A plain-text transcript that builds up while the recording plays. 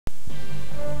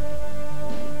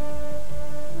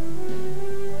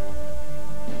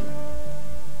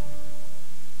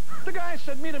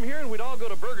said meet him here and we'd all go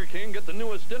to Burger King and get the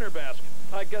newest dinner basket.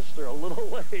 I guess they're a little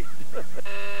late.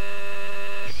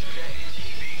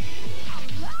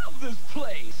 This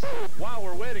place. While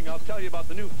we're waiting, I'll tell you about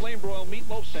the new Flame-Broiled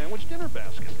Meatloaf Sandwich dinner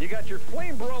basket. You got your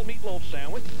Flame-Broiled Meatloaf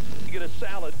Sandwich, you get a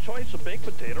salad, choice, a baked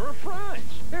potato, or fries.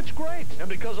 It's great. And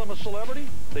because I'm a celebrity,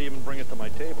 they even bring it to my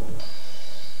table.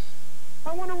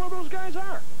 I wonder where those guys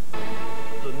are.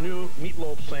 The new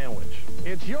Meatloaf Sandwich.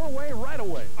 It's your way right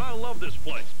away. I love this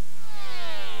place.